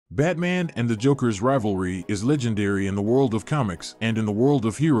Batman and the Joker's rivalry is legendary in the world of comics and in the world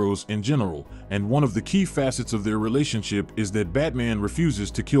of heroes in general, and one of the key facets of their relationship is that Batman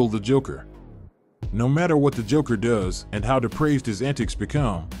refuses to kill the Joker. No matter what the Joker does and how depraved his antics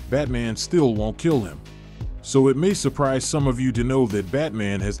become, Batman still won't kill him. So it may surprise some of you to know that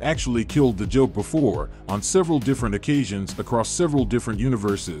Batman has actually killed the Joker before, on several different occasions across several different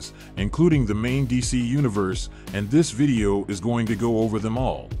universes, including the main DC universe, and this video is going to go over them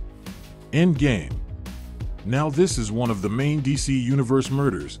all. Endgame. Now this is one of the main DC universe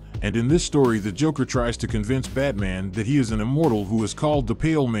murders, and in this story the Joker tries to convince Batman that he is an immortal who is called the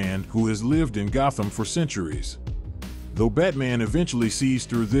Pale Man who has lived in Gotham for centuries. Though Batman eventually sees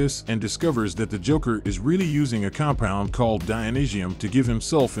through this and discovers that the Joker is really using a compound called Dionysium to give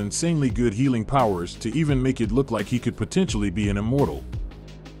himself insanely good healing powers to even make it look like he could potentially be an immortal.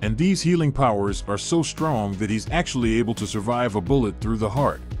 And these healing powers are so strong that he's actually able to survive a bullet through the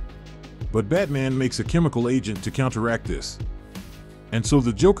heart. But Batman makes a chemical agent to counteract this. And so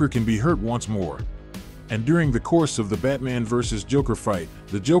the Joker can be hurt once more. And during the course of the Batman vs. Joker fight,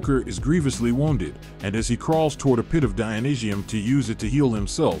 the Joker is grievously wounded, and as he crawls toward a pit of Dionysium to use it to heal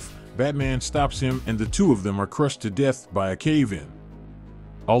himself, Batman stops him and the two of them are crushed to death by a cave-in.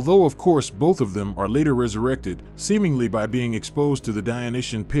 Although of course both of them are later resurrected, seemingly by being exposed to the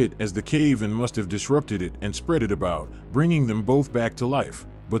Dionysian pit, as the cave-in must have disrupted it and spread it about, bringing them both back to life.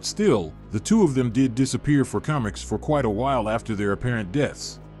 But still, the two of them did disappear for comics for quite a while after their apparent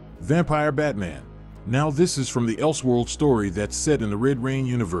deaths. Vampire Batman. Now this is from the Elseworld story that's set in the Red Rain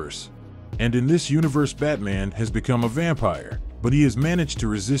universe. And in this universe Batman has become a vampire, but he has managed to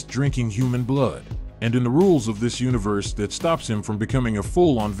resist drinking human blood. And in the rules of this universe that stops him from becoming a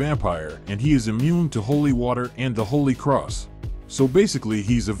full-on vampire, and he is immune to holy water and the Holy Cross. So basically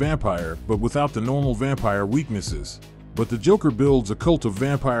he's a vampire, but without the normal vampire weaknesses. But the Joker builds a cult of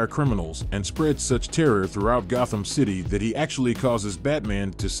vampire criminals and spreads such terror throughout Gotham City that he actually causes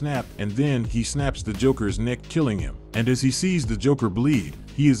Batman to snap, and then he snaps the Joker's neck, killing him. And as he sees the Joker bleed,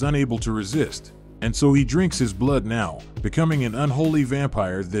 he is unable to resist. And so he drinks his blood now, becoming an unholy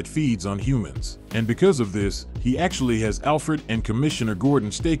vampire that feeds on humans. And because of this, he actually has Alfred and Commissioner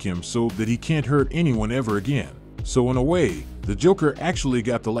Gordon stake him so that he can't hurt anyone ever again. So in a way, the Joker actually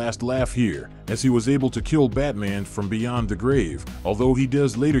got the last laugh here, as he was able to kill Batman from beyond the grave, although he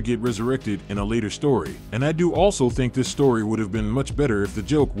does later get resurrected in a later story. And I do also think this story would have been much better if the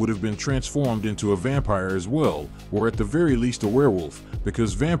Joker would have been transformed into a vampire as well, or at the very least a werewolf,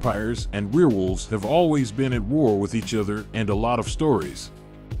 because vampires and werewolves have always been at war with each other and a lot of stories.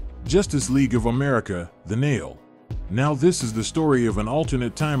 Justice League of America, The Nail. Now this is the story of an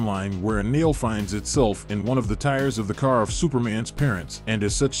alternate timeline where a nail finds itself in one of the tires of the car of Superman's parents, and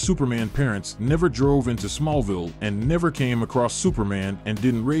as such Superman's parents never drove into Smallville and never came across Superman and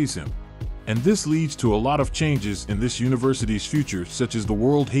didn't raise him. And this leads to a lot of changes in this university's future, such as the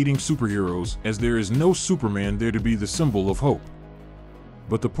world hating superheroes, as there is no Superman there to be the symbol of hope.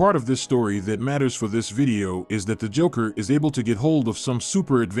 But the part of this story that matters for this video is that the Joker is able to get hold of some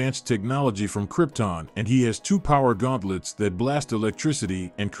super advanced technology from Krypton, and he has two power gauntlets that blast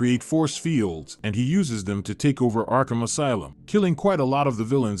electricity and create force fields, and he uses them to take over Arkham Asylum, killing quite a lot of the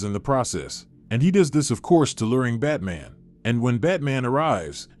villains in the process. And he does this of course to luring Batman. And when Batman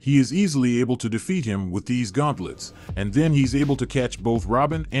arrives, he is easily able to defeat him with these gauntlets, and then he's able to catch both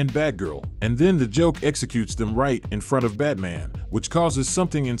Robin and Batgirl. And then the Joker executes them right in front of Batman, which causes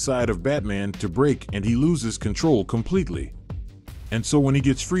something inside of Batman to break and he loses control completely. And so when he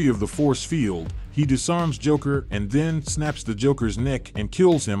gets free of the force field, he disarms Joker and then snaps the Joker's neck and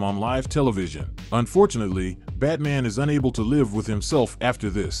kills him on live television. Unfortunately, Batman is unable to live with himself after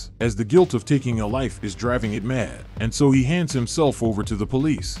this, as the guilt of taking a life is driving it mad, and so he hands himself over to the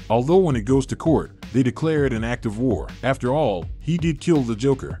police. Although when it goes to court, they declare it an act of war. After all, he did kill the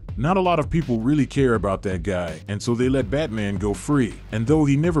Joker. Not a lot of people really care about that guy, and so they let Batman go free. And though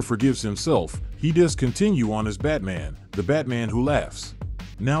he never forgives himself, he does continue on as Batman, the Batman who laughs.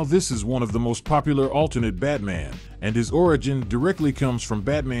 Now this is one of the most popular alternate Batman, and his origin directly comes from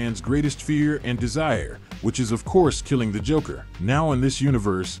Batman's greatest fear and desire, which is of course killing the Joker. Now in this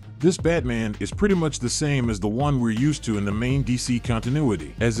universe, this Batman is pretty much the same as the one we're used to in the main DC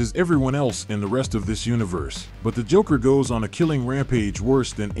continuity, as is everyone else in the rest of this universe. But the Joker goes on a killing rampage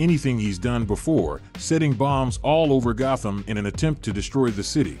worse than anything he's done before, setting bombs all over Gotham in an attempt to destroy the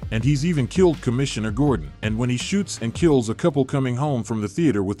city. And he's even killed Commissioner Gordon. And when he shoots and kills a couple coming home from the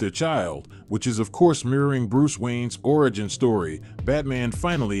theater with their child, which is of course mirroring Bruce Wayne's origin story, Batman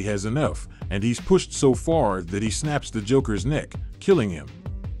finally has enough, and he's pushed so far that he snaps the Joker's neck, killing him.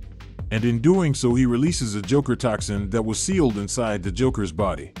 And in doing so, he releases a Joker toxin that was sealed inside the Joker's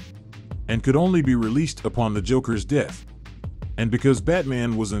body and could only be released upon the Joker's death. And because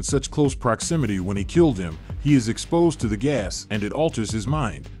Batman was in such close proximity when he killed him, he is exposed to the gas and it alters his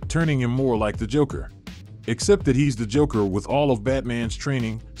mind, turning him more like the Joker. Except that he's the Joker with all of Batman's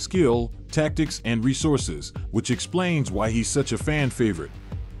training, skill, tactics, and resources, which explains why he's such a fan favorite.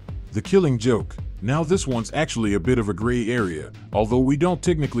 The Killing Joke. Now this one's actually a bit of a gray area. Although we don't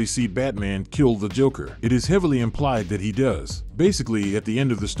technically see Batman kill the Joker, it is heavily implied that he does. Basically, at the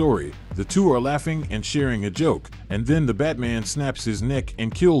end of the story, the two are laughing and sharing a joke, and then the Batman snaps his neck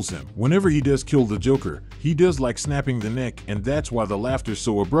and kills him. Whenever he does kill the Joker, he does like snapping the neck, and that's why the laughter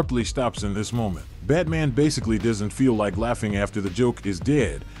so abruptly stops in this moment. Batman basically doesn't feel like laughing after the joke is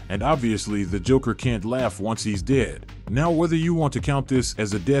dead, and obviously the Joker can't laugh once he's dead. Now whether you want to count this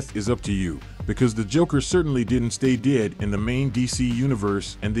as a death is up to you, because the Joker certainly didn't stay dead in the main DC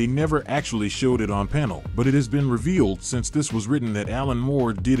universe and they never actually showed it on panel, but it has been revealed since this was written that Alan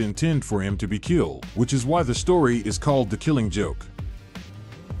Moore did intend for him to be killed, which is why the story is called The Killing Joke.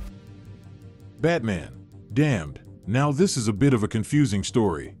 Batman. Damned. Now this is a bit of a confusing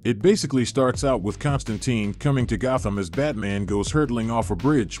story. It basically starts out with Constantine coming to Gotham as Batman goes hurtling off a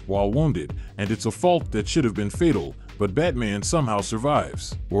bridge while wounded, and it's a fault that should have been fatal, but Batman somehow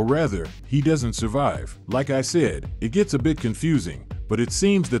survives. Or rather, he doesn't survive. Like I said, it gets a bit confusing, but it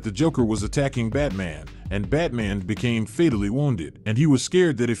seems that the Joker was attacking Batman, and Batman became fatally wounded, and he was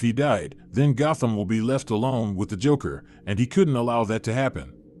scared that if he died, then Gotham will be left alone with the Joker, and he couldn't allow that to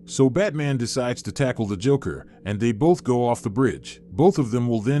happen. So Batman decides to tackle the Joker, and they both go off the bridge. Both of them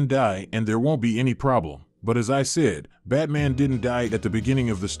will then die, and there won't be any problem. But as I said, Batman didn't die at the beginning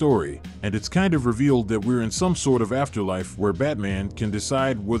of the story, and it's kind of revealed that we're in some sort of afterlife where Batman can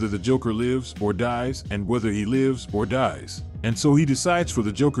decide whether the Joker lives or dies and whether he lives or dies. And so he decides for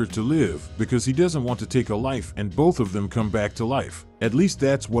the Joker to live because he doesn't want to take a life, and both of them come back to life. At least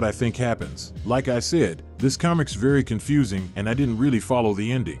that's what I think happens. Like I said, this comic's very confusing and I didn't really follow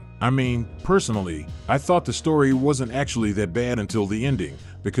the ending. I mean, personally, I thought the story wasn't actually that bad until the ending,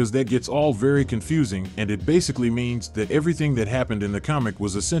 because that gets all very confusing and it basically means that everything that happened in the comic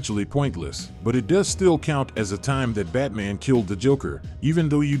was essentially pointless. But it does still count as a time that Batman killed the Joker, even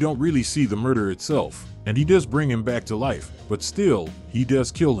though you don't really see the murder itself. And he does bring him back to life, but still, he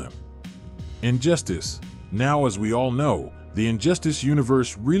does kill him. Injustice. Now, as we all know, the Injustice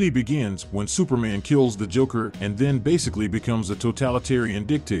universe really begins when Superman kills the Joker and then basically becomes a totalitarian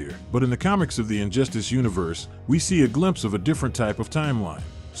dictator. But in the comics of the Injustice universe, we see a glimpse of a different type of timeline.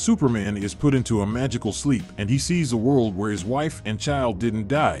 Superman is put into a magical sleep and he sees a world where his wife and child didn't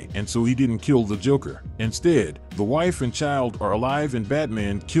die, and so he didn't kill the Joker. Instead, the wife and child are alive and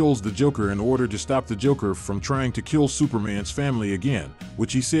Batman kills the Joker in order to stop the Joker from trying to kill Superman's family again,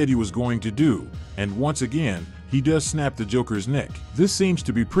 which he said he was going to do, and once again, he does snap the Joker's neck. This seems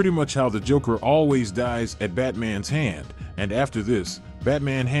to be pretty much how the Joker always dies at Batman's hand, and after this,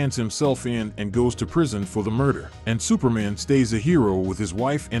 Batman hands himself in and goes to prison for the murder. And Superman stays a hero with his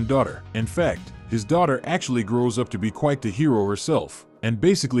wife and daughter. In fact, his daughter actually grows up to be quite the hero herself. And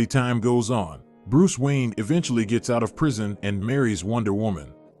basically time goes on. Bruce Wayne eventually gets out of prison and marries Wonder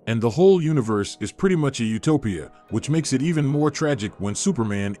Woman. And the whole universe is pretty much a utopia, which makes it even more tragic when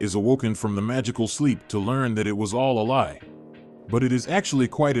Superman is awoken from the magical sleep to learn that it was all a lie. But it is actually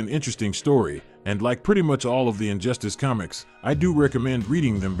quite an interesting story, and like pretty much all of the Injustice comics, I do recommend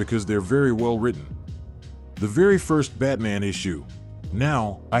reading them because they're very well written. The very first Batman issue.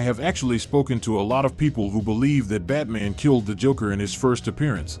 Now, I have actually spoken to a lot of people who believe that Batman killed the Joker in his first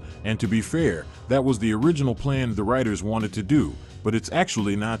appearance, and to be fair, that was the original plan the writers wanted to do, but it's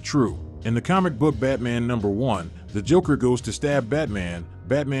actually not true. In the comic book Batman #1, the Joker goes to stab Batman,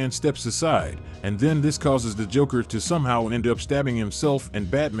 Batman steps aside, and then this causes the Joker to somehow end up stabbing himself,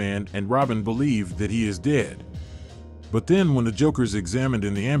 and Batman and Robin believe that he is dead. But then when the Joker's examined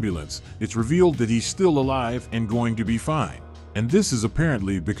in the ambulance, it's revealed that he's still alive and going to be fine. And this is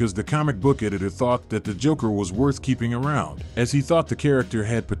apparently because the comic book editor thought that the Joker was worth keeping around, as he thought the character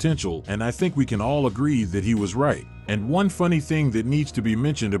had potential, and I think we can all agree that he was right. And one funny thing that needs to be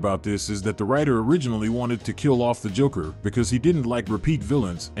mentioned about this is that the writer originally wanted to kill off the Joker because he didn't like repeat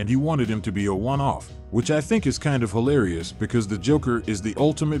villains and he wanted him to be a one-off, which I think is kind of hilarious because the Joker is the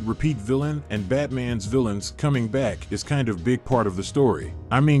ultimate repeat villain and Batman's villains coming back is kind of big part of the story.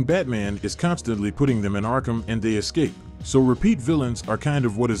 I mean, Batman is constantly putting them in Arkham and they escape. So repeat villains are kind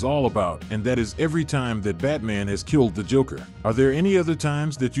of what it's all about, and that is every time that Batman has killed the Joker. Are there any other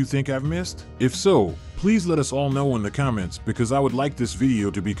times that you think I've missed? If so, please let us all know in the comments because I would like this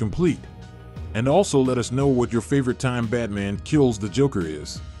video to be complete. And also let us know what your favorite time Batman kills the Joker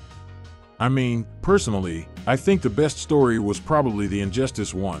is. I mean, personally, I think the best story was probably the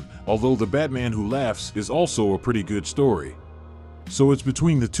Injustice one, although The Batman Who Laughs is also a pretty good story. So it's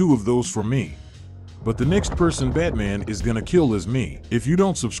between the two of those for me. But the next person Batman is gonna kill is me, if you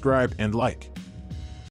don't subscribe and like.